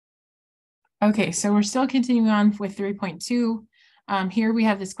Okay, so we're still continuing on with 3.2. Here we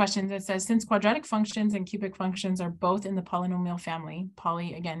have this question that says, since quadratic functions and cubic functions are both in the polynomial family,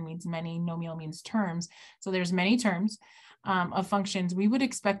 poly again means many, nomial means terms. So there's many terms of functions. We would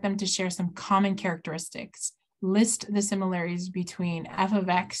expect them to share some common characteristics. List the similarities between f of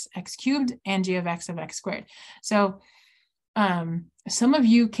x, x cubed, and g of x squared. So some of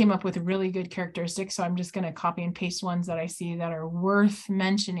you came up with really good characteristics, so I'm just going to copy and paste ones that I see that are worth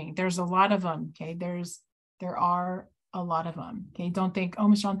mentioning. There's a lot of them. Okay, there are a lot of them. Okay, don't think, oh,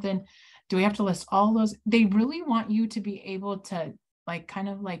 Ms. Johnson, do we have to list all those? They really want you to be able to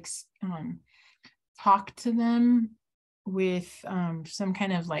talk to them with some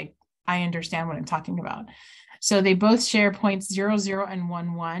kind of I understand what I'm talking about. So they both share points 0, 0, and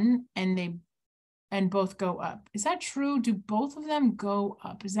 1, 1, and both go up. Is that true? Do both of them go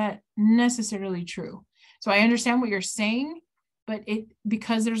up? Is that necessarily true? So I understand what you're saying, but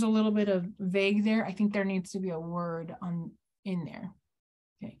because there's a little bit of vague there, I think there needs to be a word in there.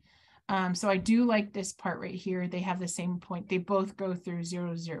 Okay. So I do like this part right here. They have the same point. They both go through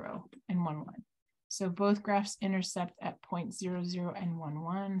 0, 0, and 1, 1. So both graphs intercept at point 0, 0, and 1,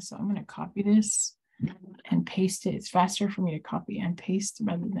 1. So I'm going to copy this and paste it. It's faster for me to copy and paste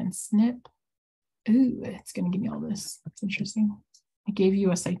rather than snip. Ooh, it's going to give me all this. That's interesting. I gave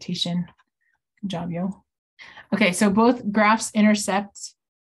you a citation. Good job, yo. Okay, so both graphs intercept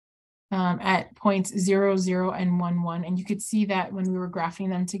at points 0, 0, and 1, 1. And you could see that when we were graphing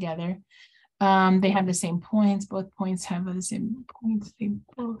them together. They have the same points. Both points have the same points. They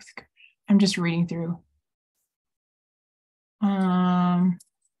both. I'm just reading through.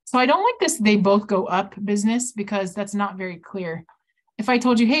 So I don't like this they both go up business because that's not very clear. If I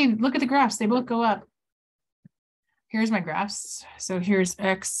told you, hey, look at the graphs, they both go up. Here's my graphs. So here's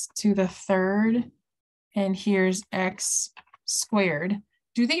x to the third, and here's x squared.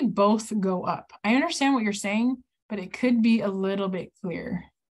 Do they both go up? I understand what you're saying, but it could be a little bit clearer.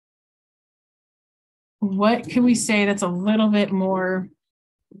 What can we say that's a little bit more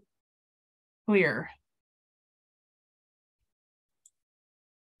clear?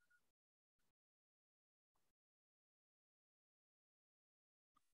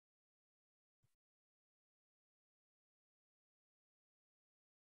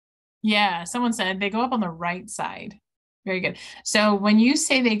 Yeah, someone said they go up on the right side. Very good. So when you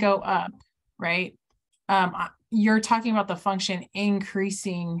say they go up, right, you're talking about the function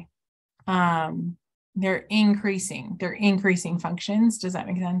increasing. They're increasing functions. Does that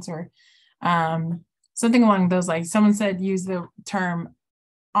make sense? Or something along those lines. Someone said use the term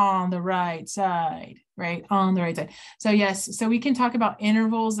on the right side, right? On the right side. So yes, so we can talk about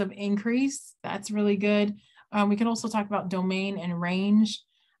intervals of increase. That's really good. We can also talk about domain and range.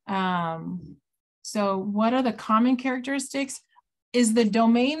 So what are the common characteristics? Is the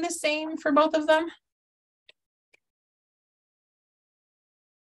domain the same for both of them?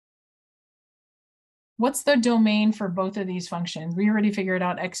 What's the domain for both of these functions? We already figured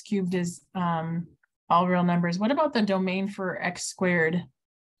out x cubed is all real numbers. What about the domain for x squared?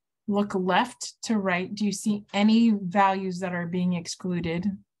 Look left to right. Do you see any values that are being excluded?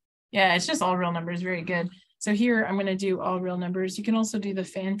 Yeah, it's just all real numbers. Very good. So here I'm going to do all real numbers. You can also do the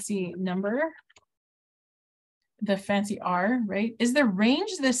fancy number, the fancy R, right? Is the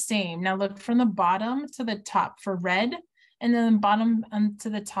range the same? Now look from the bottom to the top for red, and then the bottom to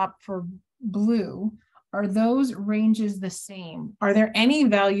the top for blue. Are those ranges the same? Are there any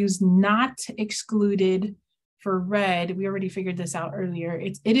values not excluded for red? We already figured this out earlier.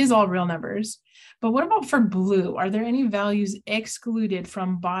 It is all real numbers. But what about for blue? Are there any values excluded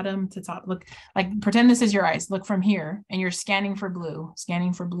from bottom to top? Look, like pretend this is your eyes. Look from here and you're scanning for blue,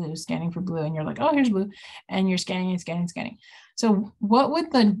 scanning for blue, scanning for blue. And you're like, oh, here's blue. And you're scanning and scanning and scanning. So what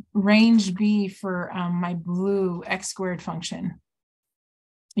would the range be for my blue x squared function?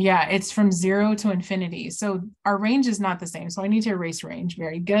 Yeah, it's from 0 to infinity. So our range is not the same. So I need to erase range.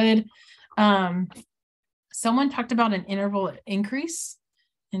 Very good. Someone talked about an interval of increase.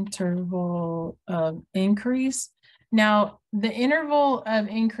 Interval of increase. Now, the interval of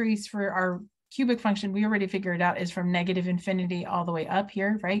increase for our cubic function, we already figured out, is from negative infinity all the way up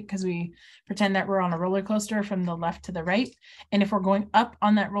here, right? Because we pretend that we're on a roller coaster from the left to the right. And if we're going up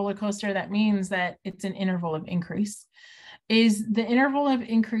on that roller coaster, that means that it's an interval of increase. Is the interval of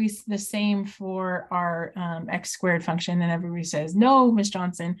increase the same for our x squared function? And everybody says, no, Ms.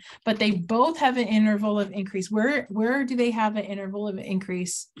 Johnson, but they both have an interval of increase. Where do they have an interval of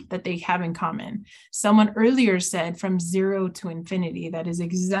increase that they have in common? Someone earlier said from 0 to infinity. That is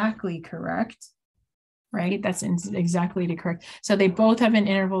exactly correct, right? That's exactly correct. So they both have an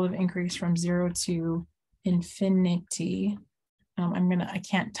interval of increase from 0 to infinity. I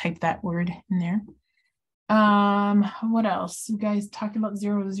can't type that word in there. What else? You guys talked about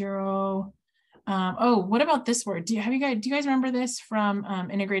 0, 0. Oh, what about this word? Do you guys remember this from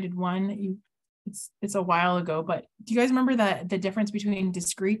integrated 1? It's a while ago, but do you guys remember the difference between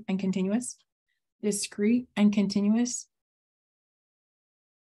discrete and continuous? Discrete and continuous.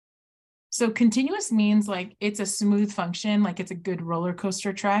 So continuous means like it's a smooth function, like it's a good roller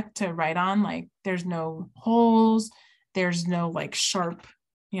coaster track to ride on. Like there's no holes, there's no like sharp,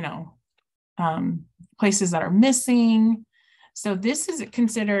 places that are missing. So this is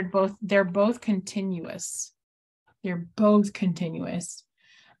considered they're both continuous. They're both continuous.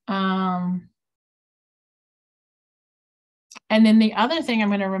 And then the other thing I'm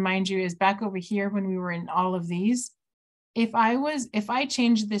going to remind you is back over here when we were in all of these, if I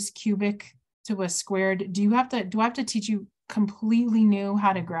change this cubic to a squared, do I have to teach you completely new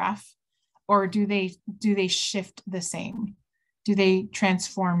how to graph, or do they shift the same? Do they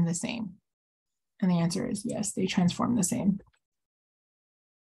transform the same? And the answer is yes, they transform the same.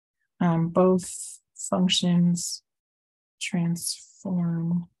 Both functions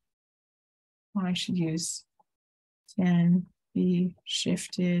transform. Well, I should use can be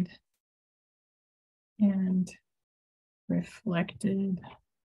shifted and reflected.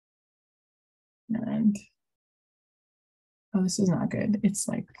 And oh, this is not good. It's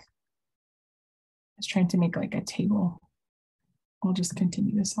like I was trying to make like a table. I'll just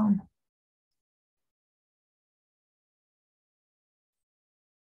continue this on.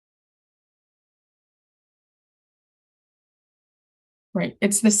 Right,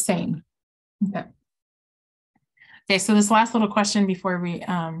 it's the same. Okay. Okay, so this last little question before we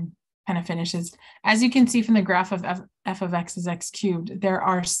kind of finishes. As you can see from the graph of f of x is x cubed, there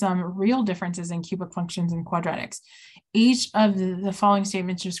are some real differences in cubic functions and quadratics. Each of the following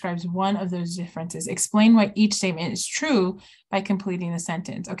statements describes one of those differences. Explain why each statement is true by completing the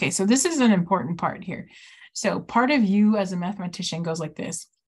sentence. Okay, so this is an important part here. So part of you as a mathematician goes like this.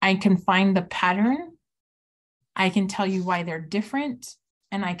 I can find the pattern. I can tell you why they're different,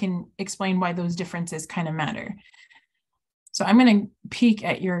 and I can explain why those differences kind of matter. So I'm going to peek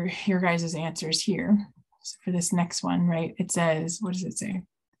at your guys' answers here. So for this next one, right? It says, what does it say?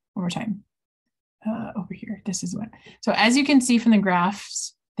 One more time. Over here, this is what. So as you can see from the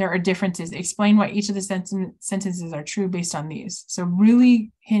graphs, there are differences. Explain why each of the sentences are true based on these. So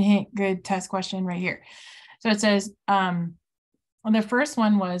really hint, good test question right here. So it says, well, the first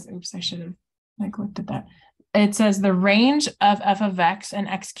one was, oops, I should have like looked at that. It says the range of f of x and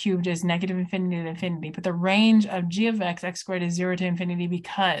x cubed is negative infinity to infinity, but the range of g of x squared is 0 to infinity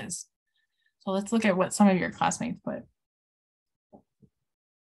because. So let's look at what some of your classmates put.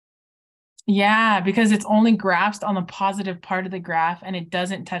 Yeah, because it's only graphed on the positive part of the graph and it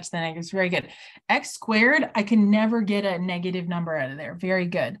doesn't touch the negatives. Very good. X squared, I can never get a negative number out of there. Very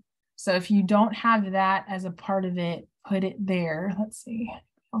good. So if you don't have that as a part of it, put it there. Let's see.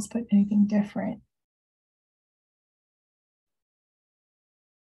 Let's put anything different.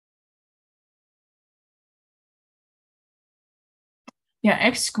 Yeah,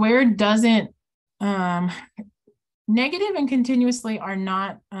 x squared doesn't, negative and continuously are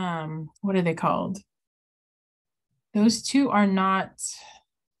not, what are they called? Those two are not,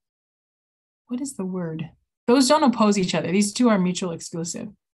 what is the word? Those don't oppose each other. These two are mutually exclusive.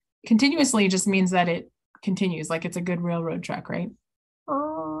 Continuously just means that it continues, like it's a good railroad track, right?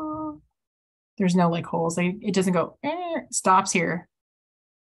 There's no like holes. It doesn't go, stops here,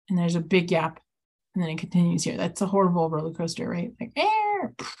 and there's a big gap, and then it continues here. That's a horrible roller coaster, right? Like,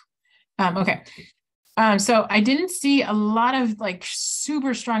 okay. So I didn't see a lot of like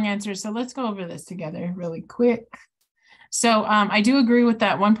super strong answers. So let's go over this together really quick. So I do agree with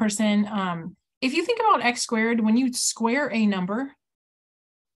that one person. If you think about x squared, when you square a number,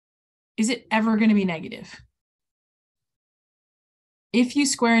 is it ever going to be negative? If you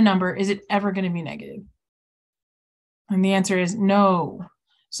square a number, is it ever going to be negative? And the answer is no.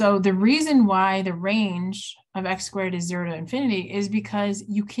 So the reason why the range of x squared is 0 to infinity is because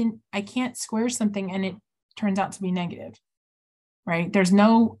I can't square something and it turns out to be negative, right? There's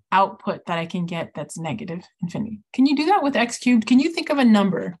no output that I can get that's negative infinity. Can you do that with x cubed? Can you think of a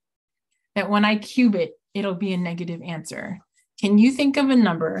number that when I cube it, it'll be a negative answer? Can you think of a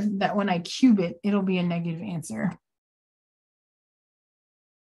number that when I cube it, it'll be a negative answer?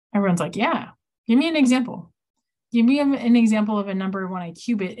 Everyone's like, yeah, give me an example. Give me an example of a number when I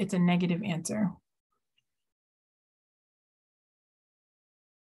cube it, it's a negative answer.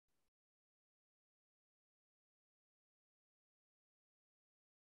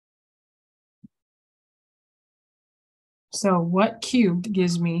 So what cubed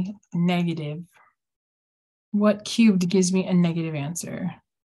gives me negative What cubed gives me a negative answer?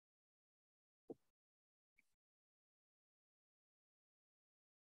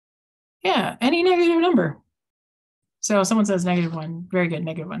 Yeah, any negative number. So someone says -1, very good,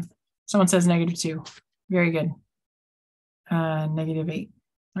 -1. Someone says -2, very good. -8,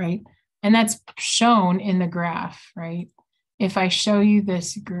 right? And that's shown in the graph, right? If I show you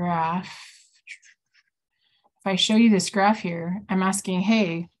this graph, here, I'm asking,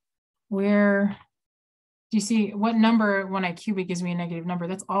 hey, where do you see what number when I cube it gives me a negative number?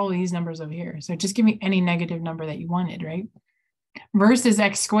 That's all these numbers over here. So just give me any negative number that you wanted, right? Versus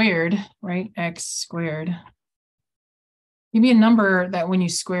x squared, right? X squared. Give me a number that when you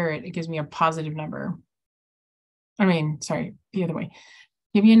square it, it gives me a positive number. I mean, sorry, the other way.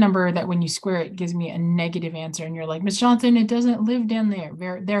 Give me a number that when you square it gives me a negative answer. And you're like, Ms. Johnson, it doesn't live down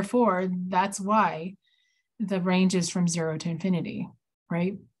there. Therefore, that's why the range is from 0 to infinity,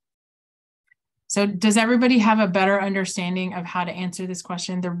 right? So does everybody have a better understanding of how to answer this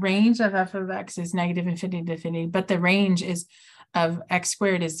question? The range of f of x is -infinity to infinity, but the range is of x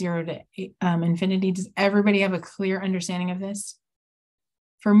squared is 0 to infinity. Does everybody have a clear understanding of this?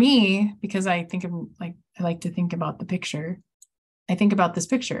 For me, because I think of I like to think about the picture. I think about this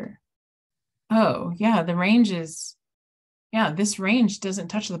picture. Oh, yeah, the range is, yeah, this range doesn't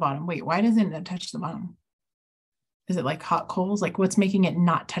touch the bottom. Wait, why doesn't it touch the bottom? Is it like hot coals? Like what's making it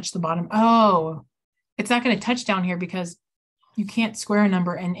not touch the bottom? Oh, it's not going to touch down here because you can't square a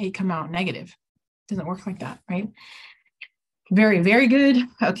number and 8 come out negative. It doesn't work like that, right? Very, very good.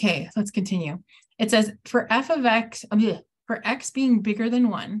 Okay, let's continue. It says for f of x, for x being bigger than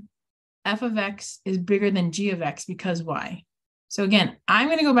 1, f of x is bigger than g of x because y. So again, I'm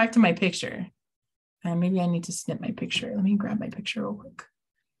going to go back to my picture. Maybe I need to snip my picture. Let me grab my picture real quick.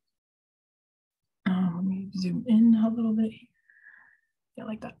 Let me zoom in a little bit. Yeah,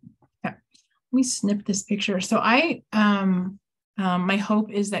 like that. Okay. Let me snip this picture. So my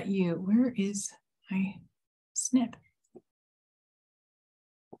hope is that where is my snip?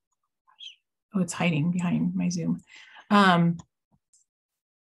 Oh, it's hiding behind my Zoom.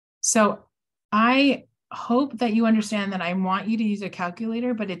 So I hope that you understand that I want you to use a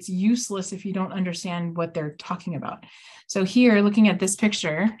calculator, but it's useless if you don't understand what they're talking about. So here, looking at this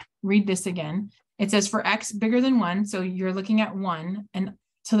picture, read this again. It says for x bigger than 1, so you're looking at 1, and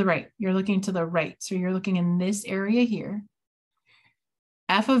to the right, you're looking to the right. So you're looking in this area here.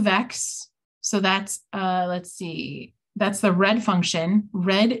 F of x, so that's, let's see, that's the red function.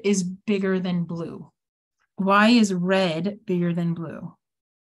 Red is bigger than blue. Why is red bigger than blue?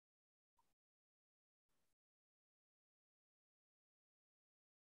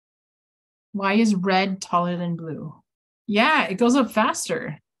 Why is red taller than blue? Yeah, it goes up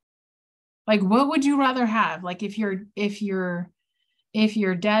faster. Like, what would you rather have? Like if your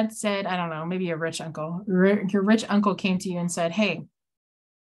dad said, I don't know, maybe a rich uncle, your rich uncle came to you and said, hey,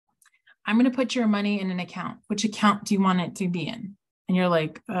 I'm going to put your money in an account. Which account do you want it to be in? And you're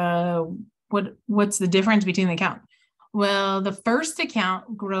like, what's the difference between the account? Well, the first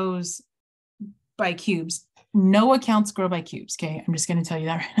account grows by cubes. No accounts grow by cubes. Okay. I'm just going to tell you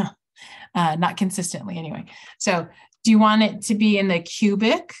that right now. Not consistently anyway. So do you want it to be in the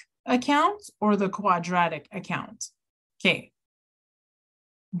cubic account or the quadratic account? Okay.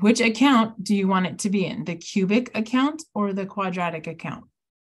 Which account do you want it to be in? The cubic account or the quadratic account?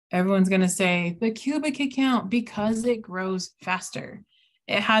 Everyone's going to say the cubic account because it grows faster.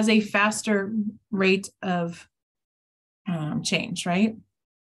 It has a faster rate of change, right?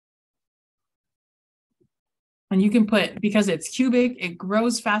 And you can put, because it's cubic, it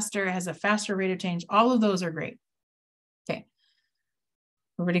grows faster, it has a faster rate of change. All of those are great. Okay.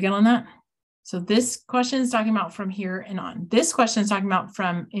 Everybody good on that? So this question is talking about from here and on. This question is talking about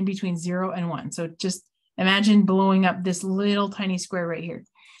from in between 0 and 1. So just imagine blowing up this little tiny square right here.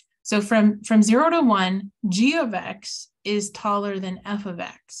 So from 0 to 1, g of x is taller than f of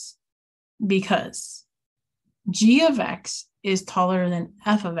x because g of x is taller than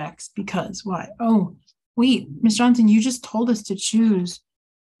f of x because why? Oh, wait, Ms. Johnson, you just told us to choose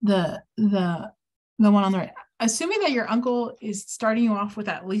the one on the right. Assuming that your uncle is starting you off with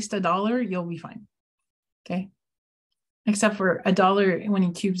at least $1, you'll be fine. Okay. Except for $1 when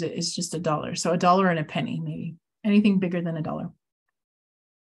he cubes it is just $1. So $1 and a penny, maybe. Anything bigger than $1.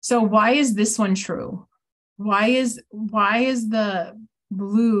 So why is this one true? Why is the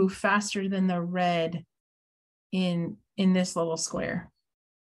blue faster than the red in this little square?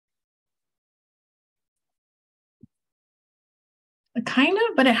 Kind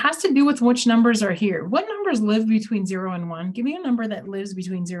of, but it has to do with which numbers are here. What numbers live between 0 and 1? Give me a number that lives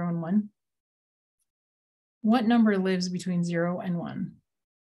between 0 and 1. What number lives between 0 and 1?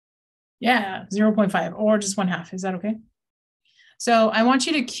 Yeah, 0.5 or just 1/2. Is that okay? So I want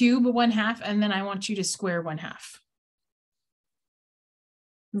you to cube 1/2 and then I want you to square 1/2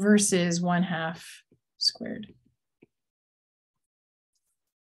 versus 1/2 squared.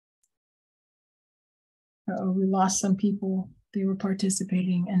 Uh-oh, we lost some people. They were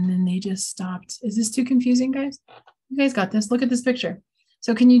participating and then they just stopped. Is this too confusing, guys? You guys got this. Look at this picture.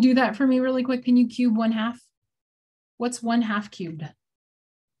 So can you do that for me really quick? Can you cube 1/2? What's 1/2 cubed?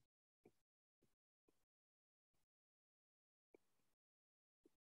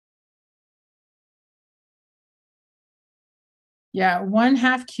 Yeah,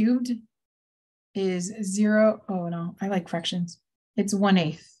 1/2 cubed is 0. Oh no, I like fractions. It's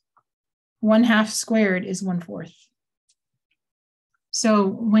 1/8. 1/2 squared is 1/4. So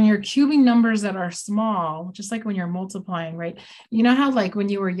when you're cubing numbers that are small, just like when you're multiplying, right? You know how like when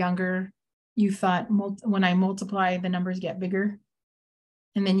you were younger, you thought when I multiply, the numbers get bigger?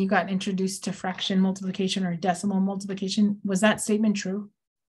 And then you got introduced to fraction multiplication or decimal multiplication. Was that statement true?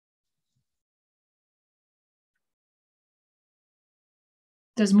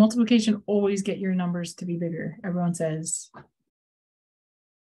 Does multiplication always get your numbers to be bigger? Everyone says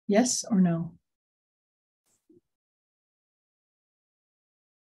yes or no.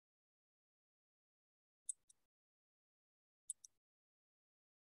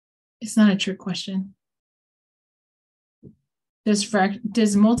 It's not a trick question.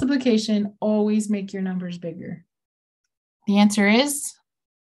 Does multiplication always make your numbers bigger? The answer is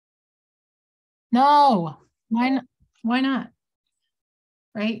no. Why not?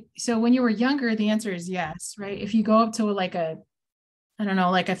 Right? So when you were younger, the answer is yes, right? If you go up to like a, I don't know,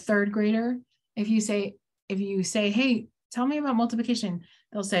 like a third grader, if you say, hey, tell me about multiplication,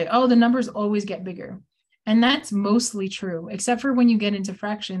 they'll say, oh, the numbers always get bigger. And that's mostly true, except for when you get into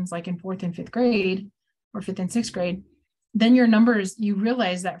fractions, like in 4th and 5th grade or 5th and 6th grade, then your numbers, you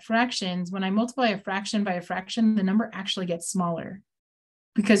realize that fractions, when I multiply a fraction by a fraction, the number actually gets smaller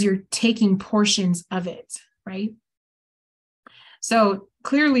because you're taking portions of it, right? So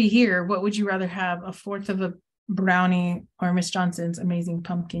clearly here, what would you rather have, 1/4 of a brownie or Miss Johnson's amazing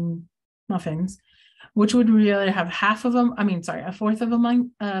pumpkin muffins? Which would we rather have, half of them? I mean, sorry, 1/4 of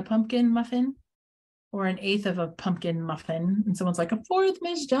a pumpkin muffin or 1/8 of a pumpkin muffin? And someone's like, 1/4,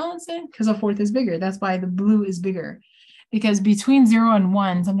 Miss Johnson, because 1/4 is bigger. That's why the blue is bigger. Because between 0 and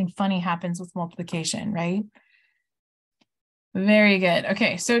 1, something funny happens with multiplication, right? Very good.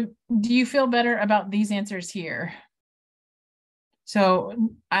 Okay, so do you feel better about these answers here? So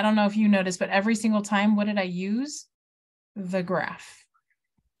I don't know if you noticed, but every single time, what did I use? The graph.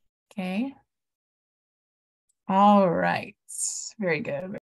 Okay. All right. Very good.